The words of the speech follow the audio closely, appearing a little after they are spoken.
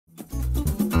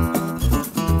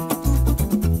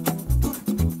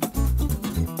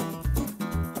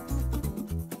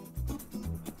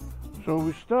So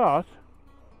we start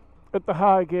at the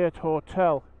Highgate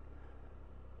Hotel.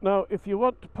 Now, if you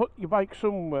want to put your bike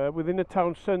somewhere within a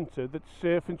town centre that's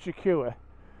safe and secure,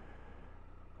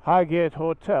 Highgate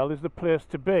Hotel is the place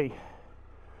to be.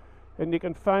 And you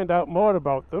can find out more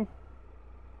about them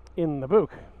in the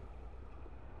book.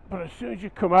 But as soon as you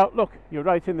come out, look, you're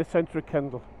right in the centre of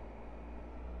Kendal.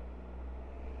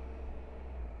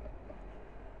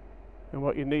 And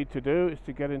what you need to do is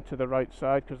to get into the right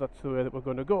side, because that's the way that we're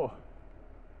going to go.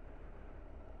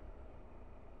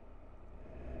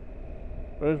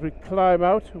 But as we climb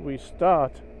out, we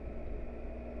start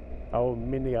our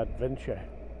mini adventure.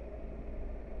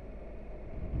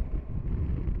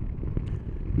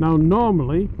 Now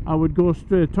normally I would go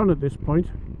straight on at this point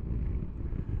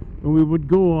and we would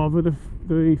go over the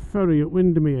ferry at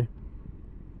Windermere,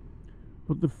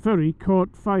 but the ferry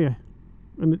caught fire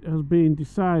and it has been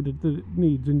decided that it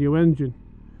needs a new engine,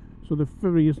 so the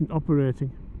ferry isn't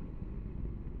operating,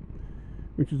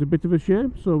 which is a bit of a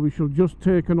shame. So we shall just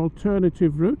take an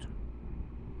alternative route.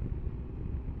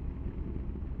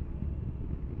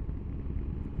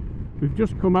 We've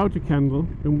just come out of Kendal,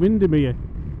 and Windermere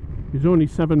is only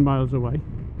 7 miles away,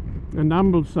 and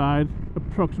Ambleside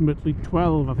approximately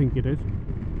 12, I think it is,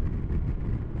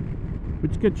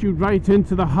 which gets you right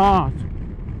into the heart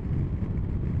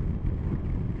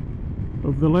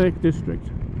of the Lake District.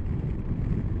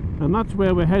 And that's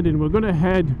where we're heading. We're going to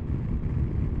head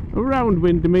around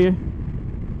Windermere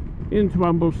into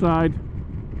Ambleside,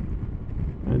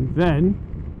 and then,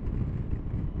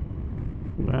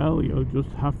 well, you'll just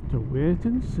have to wait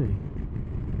and see.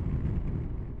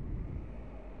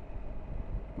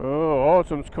 Oh,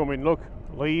 autumn's coming, look,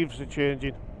 leaves are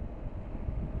changing.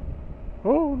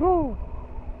 Oh no!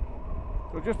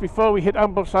 So just before we hit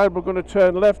Ambleside, we're going to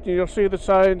turn left, and you'll see the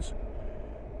signs: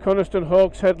 Coniston,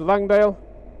 Hawkshead, Langdale.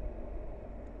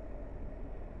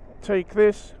 Take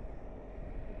this.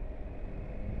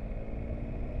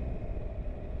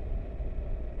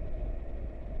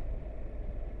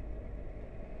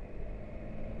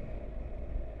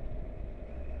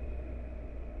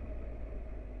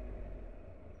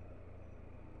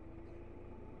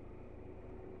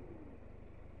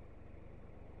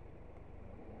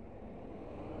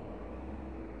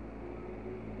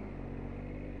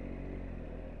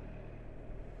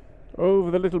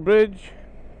 Over the little bridge.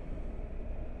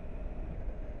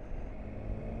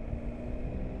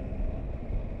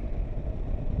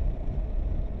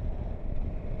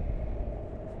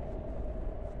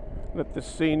 Let the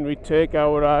scenery take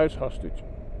our eyes hostage.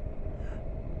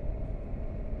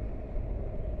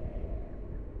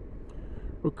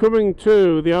 We're coming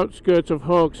to the outskirts of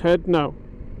Hawkshead now.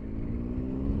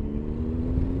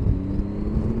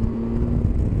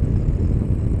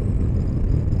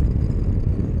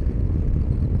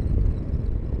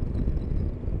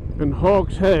 And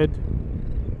Hawkshead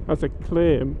has a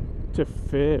claim to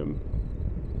fame.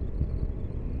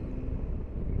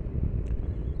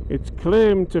 Its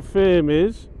claim to fame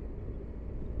is,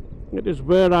 it is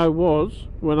where I was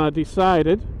when I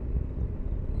decided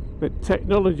that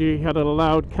technology had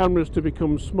allowed cameras to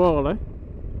become smaller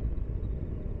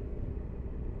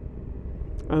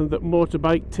and that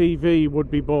motorbike TV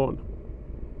would be born.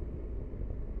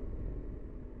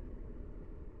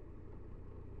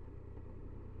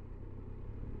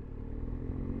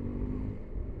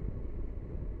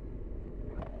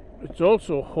 It's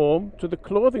also home to the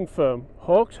clothing firm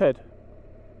Hawkshead.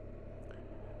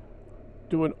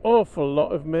 Do an awful lot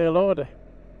of mail order.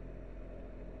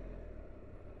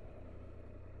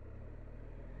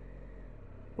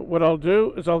 But what I'll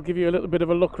do is I'll give you a little bit of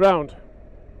a look round.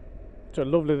 It's a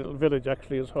lovely little village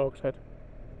actually, is Hawkshead.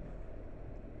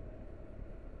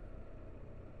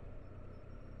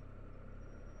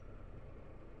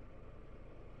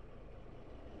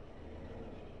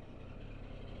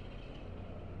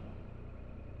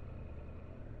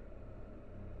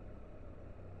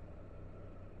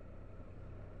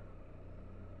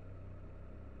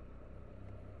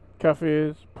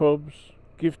 Cafes, pubs,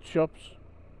 gift shops,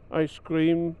 ice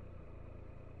cream.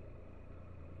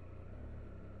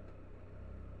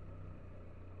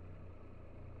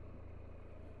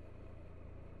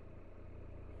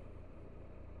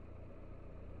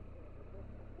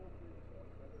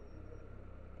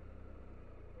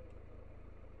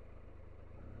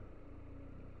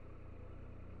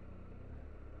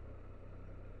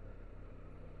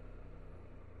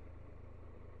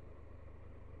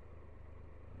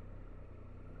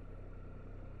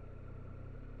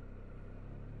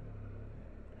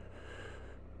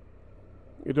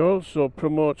 It also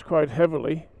promotes quite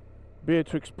heavily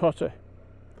Beatrix Potter,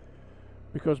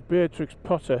 because Beatrix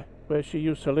Potter, where she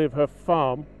used to live, her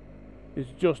farm, is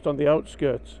just on the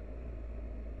outskirts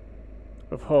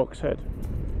of Hawkshead.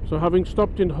 So having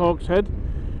stopped in Hawkshead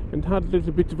and had a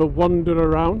little bit of a wander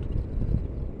around,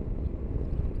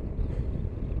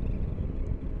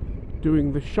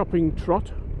 doing the shopping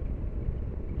trot,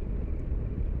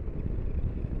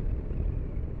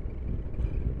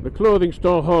 the clothing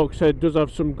store Hawkshead does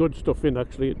have some good stuff in,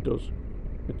 actually. It does.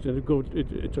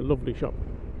 It's a lovely shop.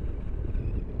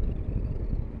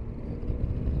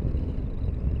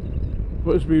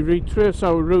 But as we retrace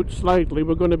our route slightly,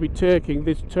 we're going to be taking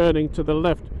this turning to the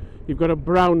left. You've got a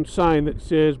brown sign that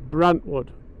says Brantwood.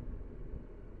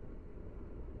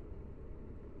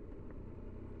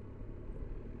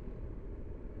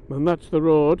 And that's the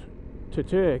road to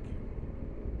take.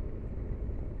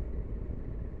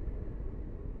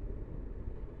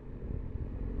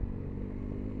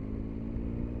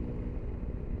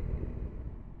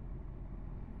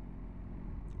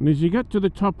 And as you get to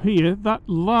the top here, that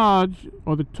large,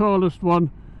 or the tallest one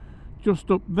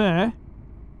just up there,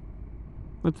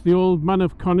 that's the old man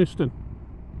of Coniston.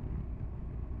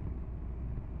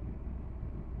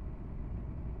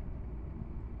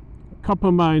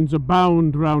 Copper mines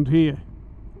abound round here,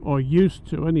 or used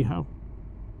to anyhow.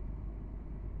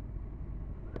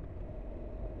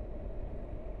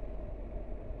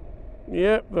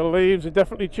 Yep, the leaves are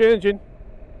definitely changing.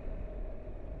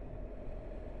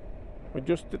 We're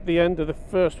just at the end of the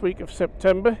first week of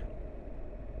September,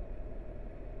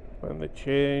 and the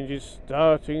change is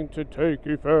starting to take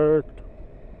effect.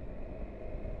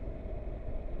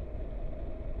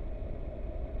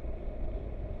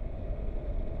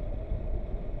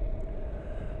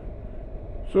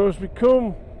 So as we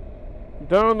come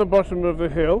down the bottom of the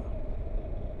hill,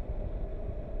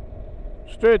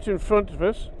 straight in front of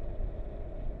us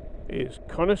is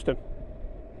Coniston.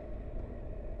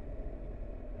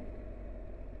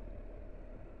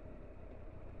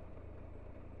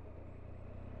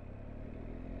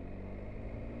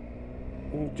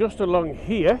 And just along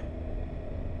here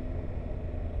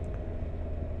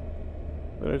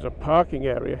there is a parking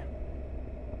area.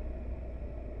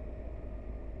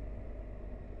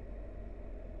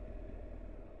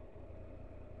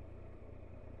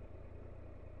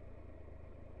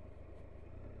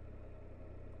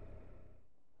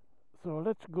 So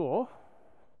let's go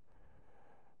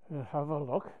and have a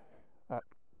look at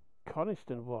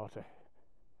Coniston water.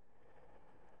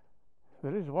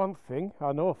 There is one thing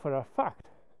I know for a fact.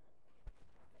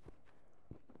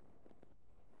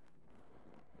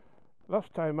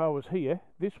 Last time I was here,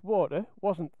 this water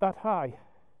wasn't that high.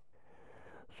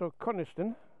 So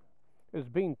Coniston has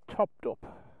been topped up.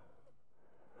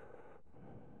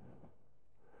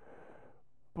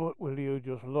 But will you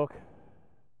just look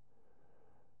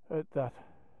at that.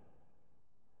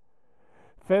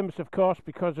 Famous, of course,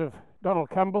 because of Donald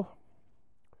Campbell.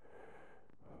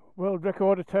 World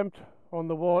record attempt on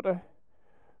the water,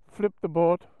 flipped the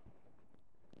boat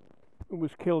and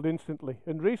was killed instantly.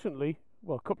 And recently,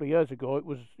 well, a couple of years ago, it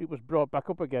was brought back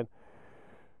up again.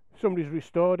 Somebody's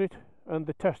restored it and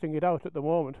they're testing it out at the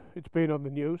moment. It's been on the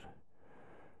news.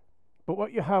 But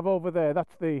what you have over there,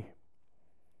 that's the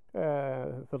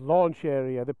launch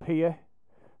area, the pier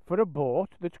for a boat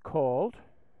that's called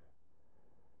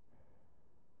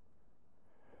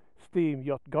Steam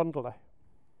Yacht Gondola.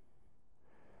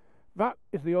 That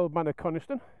is the old man of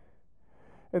Coniston,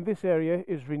 and this area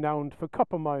is renowned for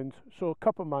copper mines, so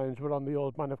copper mines were on the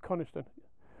old man of Coniston.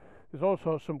 There's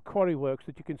also some quarry works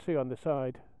that you can see on the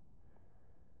side.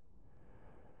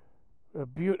 A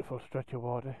beautiful stretch of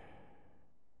water.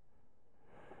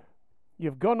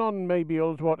 You've gone on maybe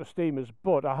Ullswater steamers,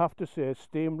 but I have to say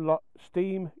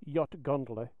Steam Yacht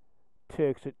Gondola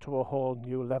takes it to a whole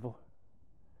new level.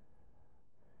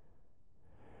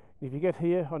 If you get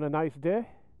here on a nice day,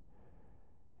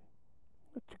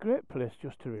 it's a great place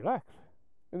just to relax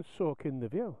and soak in the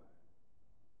view.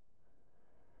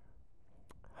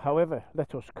 However,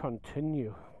 let us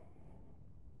continue.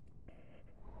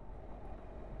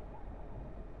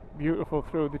 Beautiful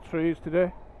through the trees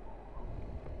today.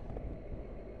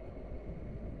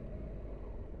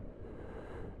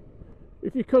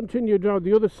 If you continue down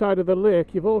the other side of the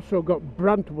lake, you've also got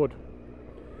Brantwood,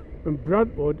 and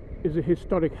Brantwood is a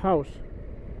historic house.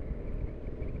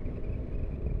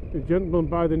 A gentleman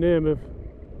by the name of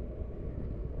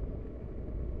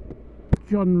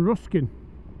John Ruskin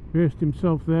based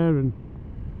himself there, and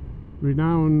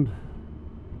renowned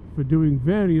for doing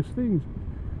various things,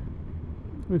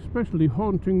 especially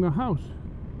haunting the house,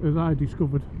 as I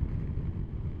discovered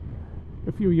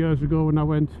a few years ago when I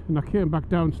went, and I came back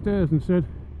downstairs and said,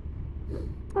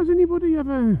 has anybody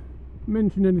ever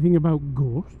mentioned anything about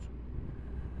ghosts?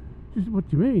 She said, what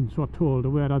do you mean? So I told her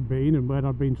where I'd been and where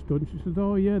I'd been stood. She said,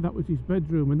 oh yeah, that was his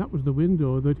bedroom and that was the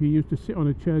window that he used to sit on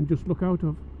a chair and just look out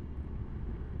of.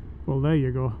 Well, there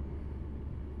you go.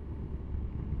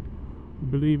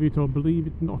 Believe it or believe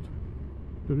it not,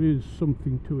 there is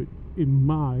something to it in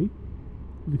my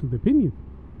little opinion.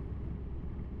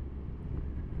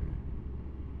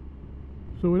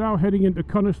 So we're now heading into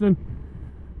Coniston,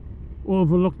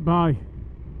 overlooked by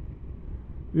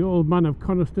the old man of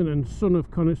Coniston and son of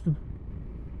Coniston,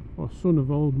 or son of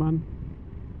old man.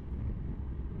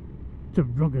 It's a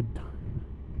rugged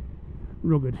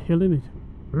hill, innit?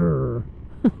 Rrr.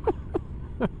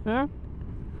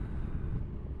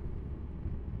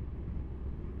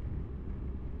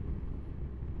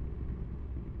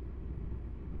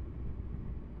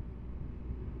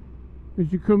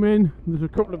 As you come in, there's a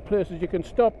couple of places you can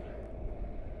stop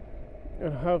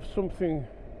and have something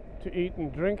to eat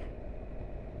and drink.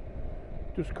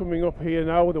 Just coming up here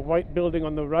now, the white building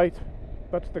on the right,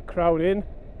 that's the Crown Inn.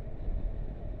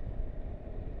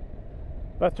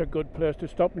 That's a good place to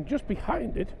stop, and just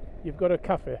behind it you've got a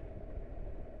cafe.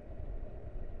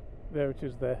 There it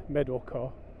is there,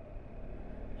 Meadowcar.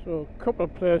 So a couple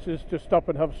of places to stop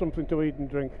and have something to eat and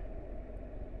drink.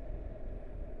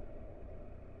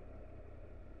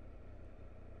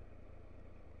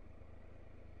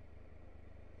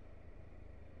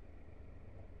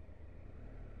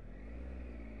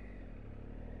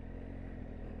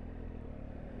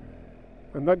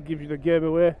 And that gives you the game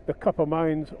away, the Copper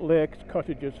Mines Lakes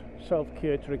Cottages,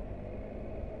 self-catering.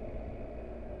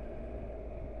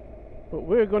 But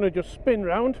we're going to just spin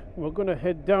round, and we're going to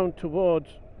head down towards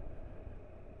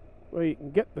where you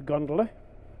can get the gondola.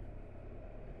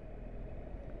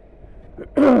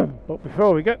 But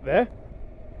before we get there,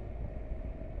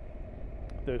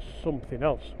 there's something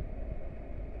else.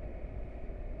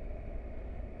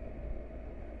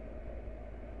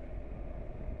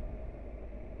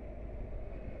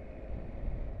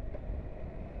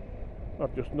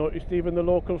 I've just noticed even the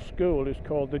local school is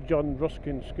called the John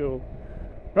Ruskin School.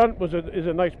 Brant is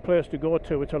a nice place to go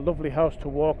to. It's a lovely house to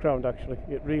walk around, actually.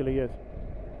 It really is.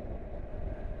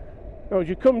 Now as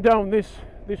you come down this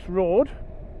road,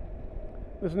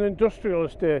 there's an industrial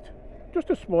estate. Just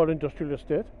a small industrial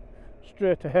estate,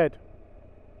 straight ahead.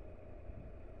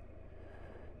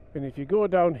 And if you go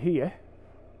down here,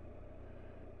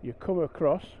 you come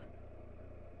across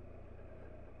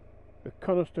the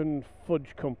Coniston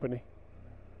Fudge Company.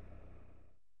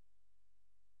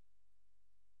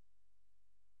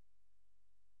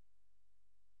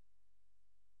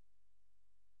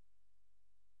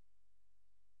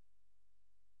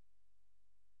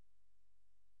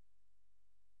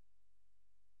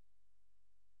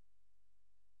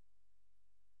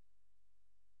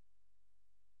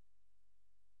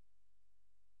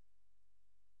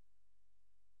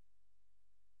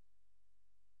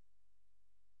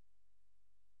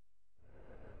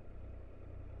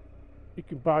 You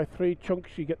can buy 3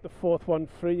 chunks, you get the 4th one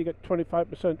free, you get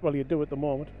 25%, well you do at the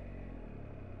moment.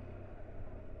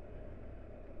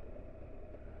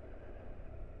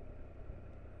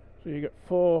 So you get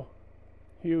 4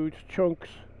 huge chunks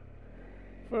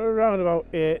for around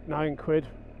about 8-9 quid.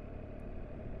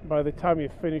 By the time you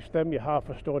finish them, you're half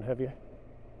a stone heavier.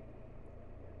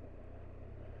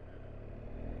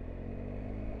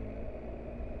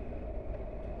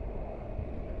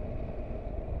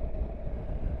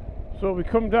 So we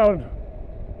come down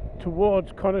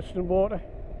towards Coniston Water,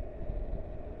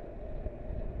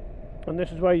 and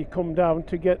this is where you come down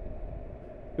to get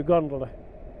the gondola.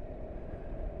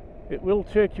 It will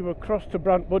take you across to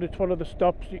Brantwood. It's one of the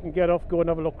stops. You can get off, go and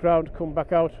have a look round, come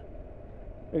back out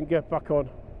and get back on.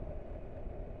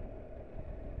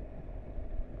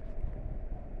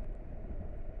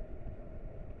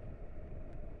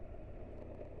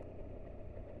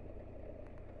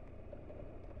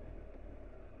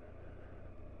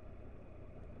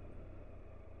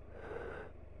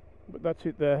 But that's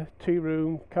it there, tea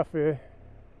room, cafe.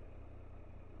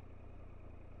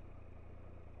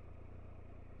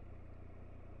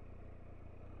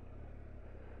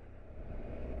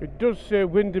 It does say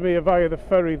Windermere via the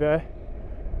ferry there,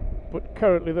 but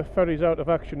currently the ferry's out of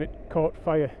action. It caught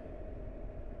fire.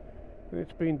 And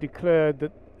it's been declared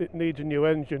that it needs a new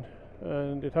engine,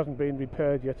 and it hasn't been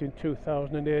repaired yet in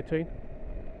 2018.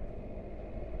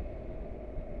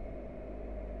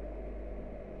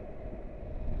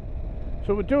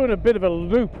 So we're doing a bit of a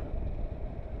loop,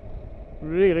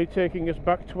 really taking us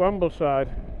back to Ambleside,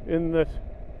 in that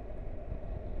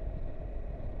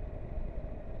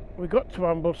we got to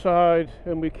Ambleside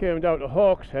and we came down to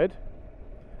Hawkshead,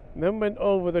 and then went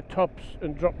over the tops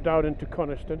and dropped down into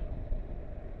Coniston,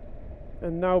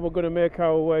 and now we're going to make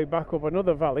our way back up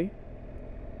another valley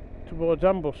towards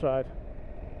Ambleside.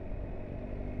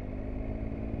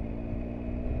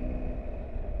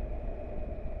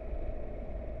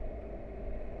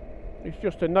 It's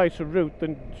just a nicer route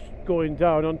than going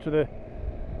down onto the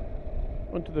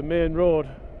main road.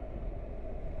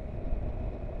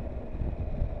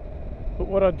 But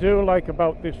what I do like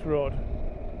about this road,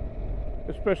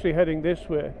 especially heading this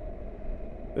way,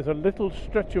 there's a little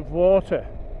stretch of water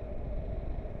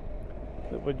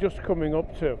that we're just coming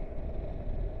up to,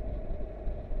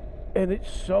 and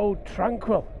it's so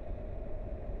tranquil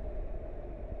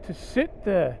to sit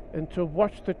there and to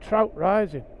watch the trout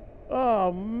rising.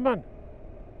 Oh man,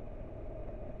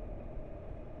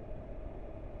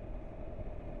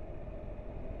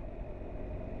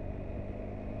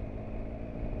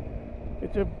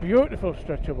 it's a beautiful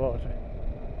stretch of water.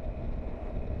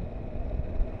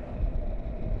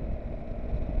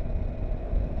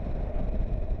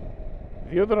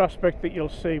 The other aspect that you'll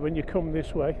see when you come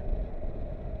this way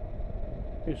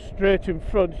is straight in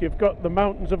front you've got the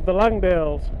mountains of the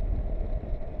Langdales.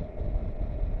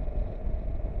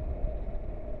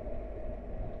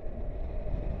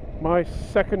 My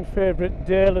second favourite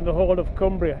dale in the whole of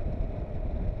Cumbria.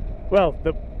 Well,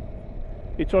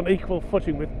 it's on equal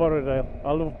footing with Borrowdale.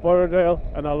 I love Borrowdale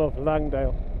and I love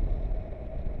Langdale.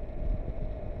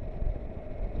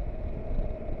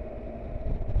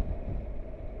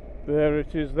 There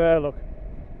it is there, look.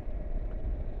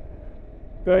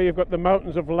 There you've got the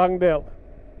mountains of Langdale.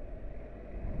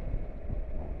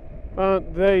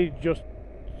 Aren't they just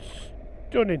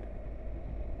stunning?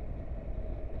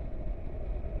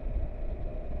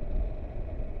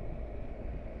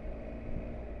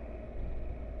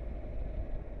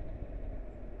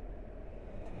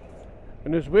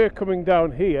 And as we're coming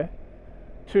down here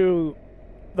to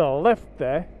the left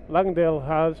there, Langdale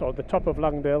has, or the top of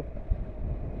Langdale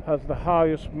has the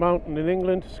highest mountain in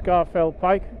England, Scafell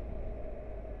Pike.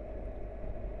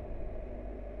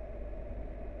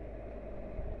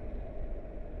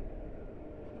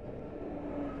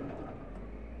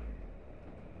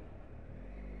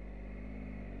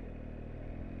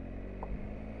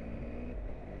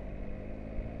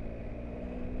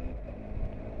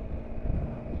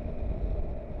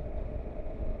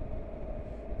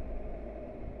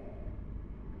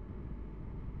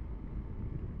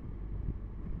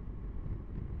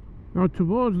 Now,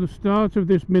 towards the start of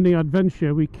this mini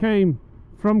adventure, we came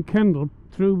from Kendal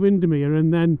through Windermere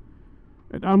and then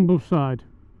at Ambleside.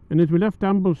 And as we left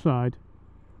Ambleside,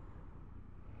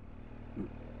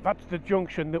 that's the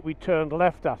junction that we turned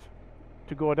left at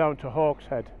to go down to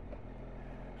Hawkshead.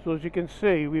 So as you can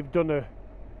see, we've done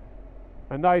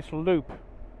a nice loop.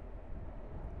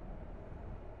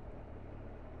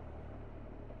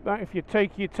 Now, if you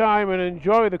take your time and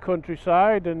enjoy the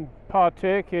countryside and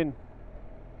partake in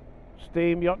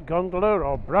steam yacht gondola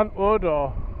or Brantwood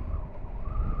or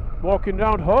walking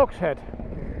round Hawkshead,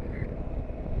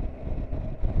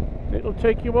 it'll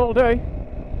take you all day.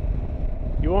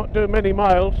 You won't do many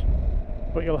miles,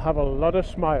 but you'll have a lot of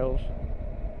smiles.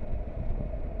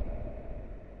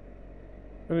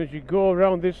 And as you go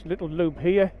around this little loop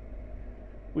here,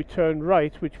 we turn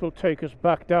right, which will take us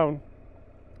back down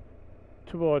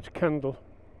towards Kendal.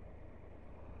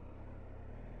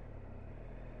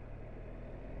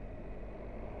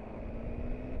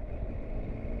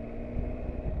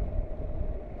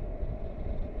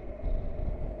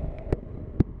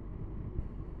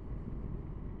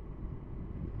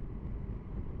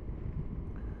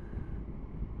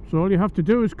 So all you have to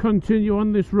do is continue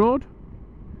on this road,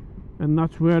 and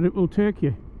that's where it will take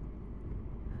you.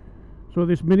 So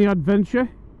this mini adventure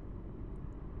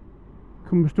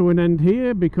comes to an end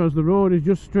here because the road is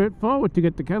just straight forward to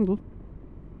get to Kendal.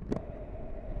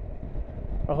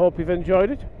 I hope you've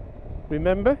enjoyed it.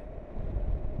 Remember,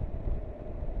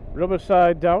 rubber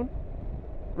side down,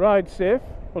 ride safe,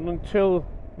 and until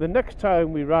the next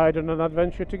time we ride on an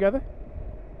adventure together,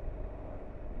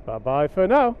 bye bye for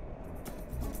now.